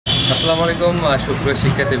আসসালামু আলাইকুম সুপ্রিয়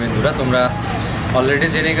শিক্ষার্থীবৃন্দরা, তোমরা অলরেডি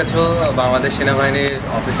জেনে গেছো বাংলাদেশ সেনাবাহিনীর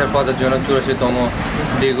অফিসার পদের জন্য 84তম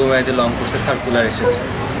দীর্ঘমেয়াদী লং কোর্সের সার্কুলার এসেছে।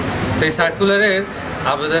 তো এই সার্কুলারের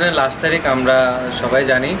আবেদনের লাস্ট তারিখ আমরা সবাই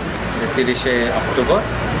জানি 30শে অক্টোবর,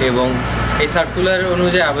 এবং এই সার্কুলার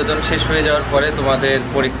অনুযায়ী আবেদন শেষ হয়ে যাওয়ার পরে তোমাদের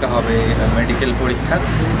পরীক্ষা হবে, মেডিকেল পরীক্ষা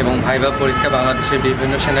এবং ভাইভা পরীক্ষা বাংলাদেশের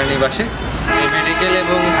বিভিন্ন সেনানিবাসে। এই মেডিকেল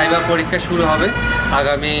এবং ভাইভা পরীক্ষা শুরু হবে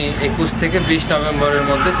আগামী 21 থেকে 20 নভেম্বরের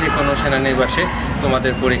মধ্যে যে কোনো সেনানিবাসে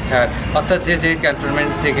তোমাদের পরীক্ষার, অর্থাৎ যে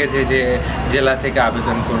ক্যান্টনমেন্ট থেকে যে জেলা থেকে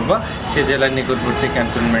আবেদন করবা সে জেলার নিকটবর্তী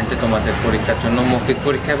ক্যান্টনমেন্টে তোমাদের পরীক্ষার জন্য মৌখিক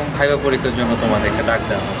পরীক্ষা এবং ভাইভা পরীক্ষার জন্য তোমাদেরকে ডাক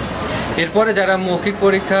দেওয়া হবে। এরপরে যারা মৌখিক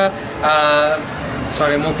পরীক্ষা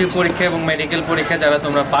এবং মেডিকেল পরীক্ষা যারা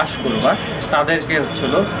তোমরা পাশ করবা তাদেরকে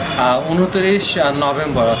হচ্ছিল 29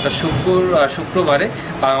 নভেম্বর অর্থাৎ শুক্রবারে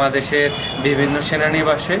বাংলাদেশের বিভিন্ন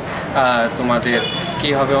সেনানিবাসে তোমাদের কি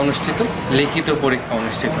হবে অনুষ্ঠিত, লিখিত পরীক্ষা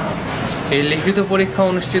অনুষ্ঠিত হবে। এই লিখিত পরীক্ষা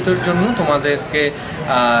অনুষ্ঠিতর জন্য তোমাদেরকে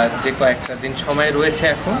যে কয়েকটা দিন সময় রয়েছে,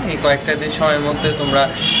 এখন এই কয়েকটা দিন সময়ের মধ্যে তোমরা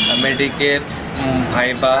মেডিকেল,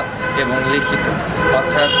 ভাইভা এবং লিখিত,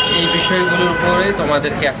 অর্থাৎ এই বিষয়গুলোর উপরে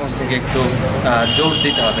তোমাদেরকে এখন থেকে একটু জোর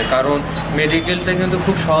দিতে হবে। কারণ মেডিকেলটা কিন্তু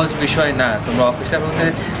খুব সহজ বিষয় না। তোমরা অফিসার হতে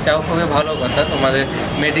চাও খুবই ভালো কথা, তোমাদের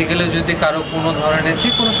মেডিকেলে যদি কারো কোনো ধরনের যে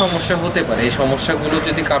কোনো সমস্যা হতে পারে, এই সমস্যাগুলো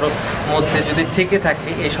যদি কারোর মধ্যে যদি থেকে থাকে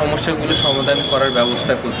এই সমস্যাগুলো সমাধান করার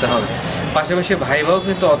ব্যবস্থা করতে হবে। পাশাপাশি ভাইভাও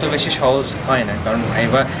কিন্তু অত বেশি সহজ হয় না, কারণ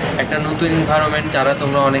ভাইভা একটা নতুন এনভায়রনমেন্ট। যারা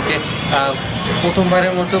তোমরা অনেকে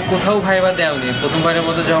প্রথমবারের মতো কোথাও ভাইভা দেওনি, প্রথমবারের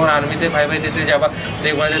মতো যখন আর্মিতে ভাইভা দিতে যাবা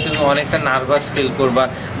দেখবা যে তুমি অনেকটা নার্ভাস ফিল করবা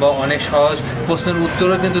বা অনেক সহজ প্রশ্নের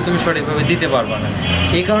উত্তরও কিন্তু তুমি সঠিকভাবে দিতে পারবা না।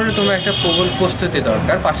 এই কারণে তোমার একটা প্রবল প্রস্তুতি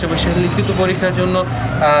দরকার। পাশাপাশি লিখিত পরীক্ষার জন্য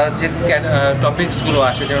যে টপিকসগুলো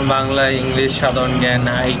আসে, যেমন বাংলা, ইংলিশ, সাধারণ জ্ঞান,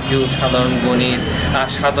 আইকিউ, সাধারণ গণিত,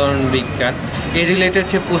 সাধারণ বিজ্ঞান, এই রিলেটেড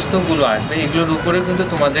যে প্রশ্নগুলো আসবে এগুলোর উপরে কিন্তু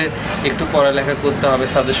তোমাদের একটু পড়ালেখা করতে হবে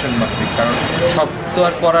সাজেশন মাফিক। কারণ সব তো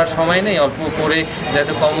আর পড়ার সময় নেই, অল্প করে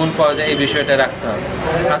যাতে কমন পাওয়া যায় এই বিষয়টা রাখতে হবে।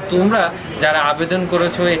 আর তোমরা যারা আবেদন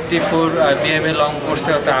করেছো 84 বিএমএ লং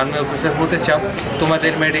কোর্সে অর্থাৎ আর্মি অফিসার হতে চাও,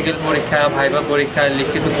 তোমাদের মেডিকেল পরীক্ষা, ভাইভা পরীক্ষা,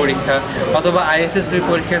 লিখিত পরীক্ষা অথবা ISSB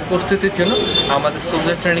পরীক্ষার প্রস্তুতির জন্য আমাদের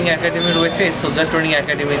সোলজার ট্রেনিং একাডেমি রয়েছে। এই সোলজার ট্রেনিং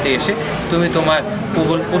একাডেমিতে এসে তুমি তোমার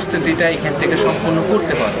প্রবল প্রস্তুতিটা এখান থেকে সম্পূর্ণ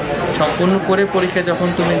করতে পারো। সম্পূর্ণ করে পরীক্ষা যখন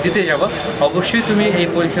তুমি দিতে যাবা অবশ্যই তুমি এই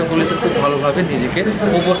পরীক্ষাগুলিতে খুব ভালোভাবে নিজেকে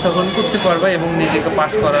উপস্থাপন করতে পারবা এবং নিজেকে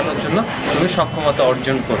পাস করানোর জন্য তুমি সক্ষমতা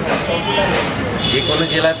অর্জন করবে। যে কোনো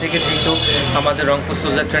জেলা থেকে যে কেউ আমাদের রংপুর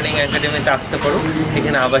সোলজার ট্রেনিং একাডেমিতে আসতে পারো।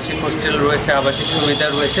 এখানে আবাসিক হোস্টেল রয়েছে, আবাসিক সুবিধা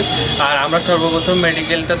রয়েছে। আর আমরা সর্বপ্রথম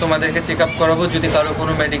মেডিকেলটা তোমাদেরকে চেক আপ করাবো। যদি কারো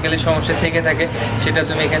কোনো মেডিকেলের সমস্যা থেকে থাকে সেটা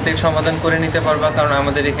তুমি এখান থেকে সমাধান করে নিতে পারবা, কারণ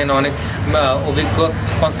আমাদের এখানে অনেক অভিজ্ঞ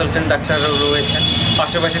কনসালটেন্ট ডাক্তাররাও রয়েছেন।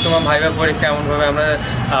 পাশাপাশি তোমার ভাইভা পরীক্ষা এমনভাবে আমরা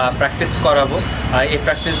প্র্যাকটিস করাবো, এই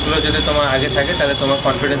প্র্যাকটিসগুলো যদি তোমার আগে থাকে তাহলে তোমার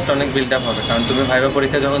কনফিডেন্সটা অনেক বিল্ড আপ হবে। কারণ তুমি ভাইভা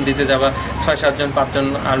পরীক্ষা যখন দিতে যাবা 6-7 জন 5 জন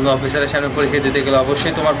আর্মি অফিসারের সামনে পরীক্ষা দিতে গেলে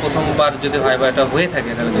অবশ্যই তোমার প্রথমবার যদি ভাইভাটা হয়ে থাকে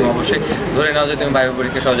তাহলে তুমি অবশ্যই ধরে নাও যে তুমি ভাইভা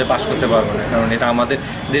পরীক্ষা সহজে পাস করতে পারবে না, কারণ এটা আমাদের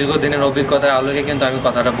দীর্ঘদিনের অভিজ্ঞতার আলোকে কিন্তু আমি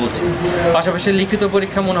কথাটা বলছি। পাশাপাশি লিখিত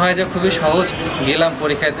পরীক্ষা মনে হয় যে খুবই সহজ, গেলাম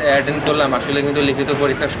পরীক্ষায় অ্যাটেন্ড করলাম, আসলে কিন্তু লিখিত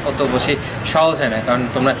পরীক্ষা অত বেশি সহজ হয় না। কারণ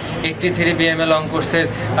তোমরা 83 বিএমএ লং কোর্সের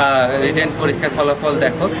রিটেন পরীক্ষার ফলাফল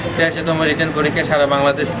দেখো, যে তোমার রিটেন পরীক্ষায় সারা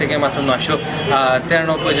বাংলাদেশ থেকে মাত্র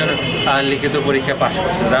 993 জন লিখিত পরীক্ষা পাস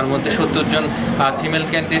করছে, তার মধ্যে 70 জন ফিমেল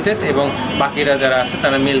ক্যান্ডিডেট এবং বাকিরা যারা আছে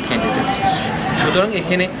তারা মেল ক্যান্ডিডেট। সুতরাং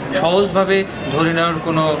এখানে সহজভাবে ধরে নেওয়ার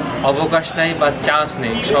কোনো অবকাশ নাই বা চান্স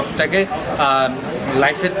নেই। সবটাকে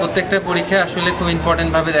লাইফের প্রত্যেকটা পরীক্ষা আসলে খুব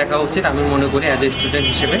ইম্পর্টেন্টভাবে দেখা উচিত আমি মনে করি অ্যাজ এ স্টুডেন্ট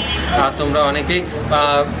হিসেবে। তোমরা অনেকেই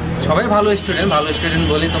সবাই ভালো স্টুডেন্ট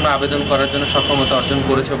বলেই তোমরা আবেদন করার জন্য সক্ষমতা অর্জন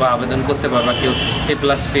করেছো বা আবেদন করতে পারবা। কেউ A+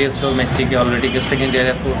 পেয়েছো মেট্রিকে অলরেডি, কেউ সেকেন্ড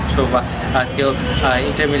ইয়ারে পড়ছো বা কেউ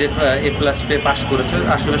ইন্টারমিডিয়েট A+ পেয়ে পাস করেছো।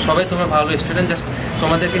 আসলে সবাই তোমরা ভালো স্টুডেন্ট, জাস্ট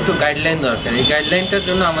তোমাদেরকে একটু গাইডলাইন দরকার। এই গাইডলাইনটার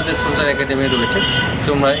জন্য আমাদের সোলজার একাডেমি রয়েছে।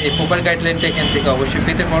 তোমরা এই প্রপার গাইডলাইনটা এখান থেকে অবশ্যই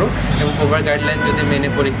পেতে পারো এবং প্রপার গাইডলাইন যদি মেনে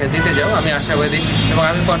পরীক্ষা দিতে যাও আমি আশাবাদী এবং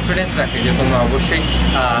আমি কনফিডেন্স রাখি যে তোমরা অবশ্যই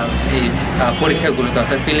এই পরীক্ষাগুলোতে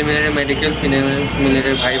অর্থাৎ প্রিলিমিনারি মেডিকেল,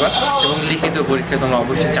 প্রিলিমিনারি ভাইভা এবং লিখিত পরীক্ষায় তোমরা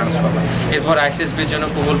অবশ্যই চান্স পাবে। এরপর ISSBর জন্য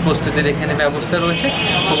প্রবল প্রস্তুতির এখানে ব্যবস্থা রয়েছে।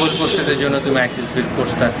 প্রবল প্রস্তুতির জন্য তুমি ISSBর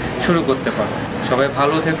কোর্সটা শুরু করতে পারো। সবাই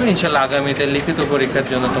ভালো থেকো। ইনশাল্লাহ আগামীতে লিখিত পরীক্ষার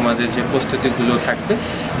জন্য তোমাদের যে প্রস্তুতিগুলো থাকবে,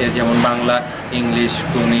 যেমন বাংলা, ইংলিশ,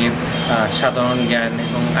 গণিত, সাধারণ জ্ঞান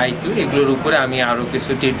এবং আইকিউ, এগুলোর উপরে আমি আরও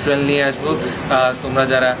কিছু টিউটোরিয়াল নিয়ে আসবো। তোমরা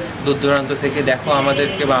যারা দূর দূরান্ত থেকে দেখো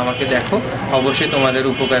আমাদেরকে বা আমাকে দেখো, অবশ্যই তোমাদের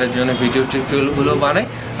উপকারের জন্য ভিডিও টিউটোরিয়ালগুলো বানাই।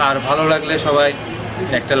 আর ভালো লাগলে সবাই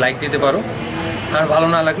একটা লাইক দিতে পারো। আর ভালো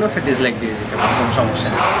না লাগলেও একটা ডিসলাইক দিয়ে দিতে পারো, কোনো সমস্যা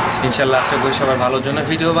নেই। ইনশাল্লাহ আশা করি সবার ভালোর জন্য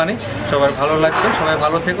ভিডিও বানাই, সবার ভালো লাগবে, সবাই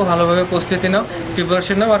ভালো থেকো, ভালোভাবে প্রস্তুতি নাও,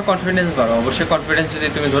 প্রিপারেশন নাও, আর কনফিডেন্স বাড়ো। অবশ্যই কনফিডেন্স যদি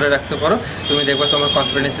তুমি ধরে রাখতে পারো, তুমি দেখবে তোমার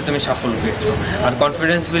কনফিডেন্সে তুমি সাফল্য পেয়েছো। আর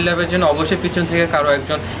কনফিডেন্স বিল্ড আপের জন্য অবশ্যই পিছন থেকে কারো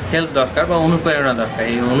একজন হেল্প দরকার বা অনুপ্রেরণা দরকার।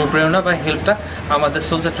 এই অনুপ্রেরণা বা হেল্পটা আমাদের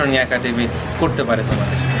সোলজার ট্রেনিং একাডেমি করতে পারে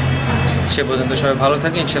তোমাদেরকে। সে পর্যন্ত সবাই ভালো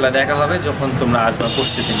থাকে, ইনশাল্লাহ দেখা হবে যখন তোমরা আসবা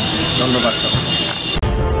প্রস্তুতি নিতে। ধন্যবাদ সবাই।